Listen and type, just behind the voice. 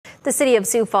The city of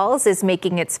Sioux Falls is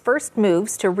making its first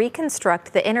moves to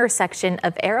reconstruct the intersection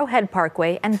of Arrowhead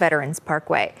Parkway and Veterans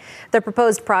Parkway. The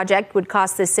proposed project would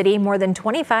cost the city more than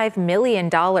 $25 million,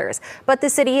 but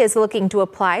the city is looking to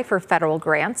apply for federal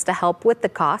grants to help with the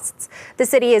costs. The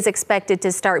city is expected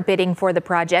to start bidding for the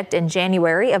project in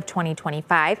January of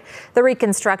 2025. The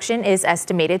reconstruction is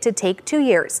estimated to take 2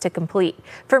 years to complete.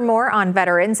 For more on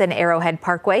Veterans and Arrowhead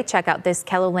Parkway, check out this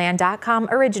KELOLAND.com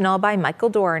original by Michael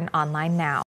Dorn online now.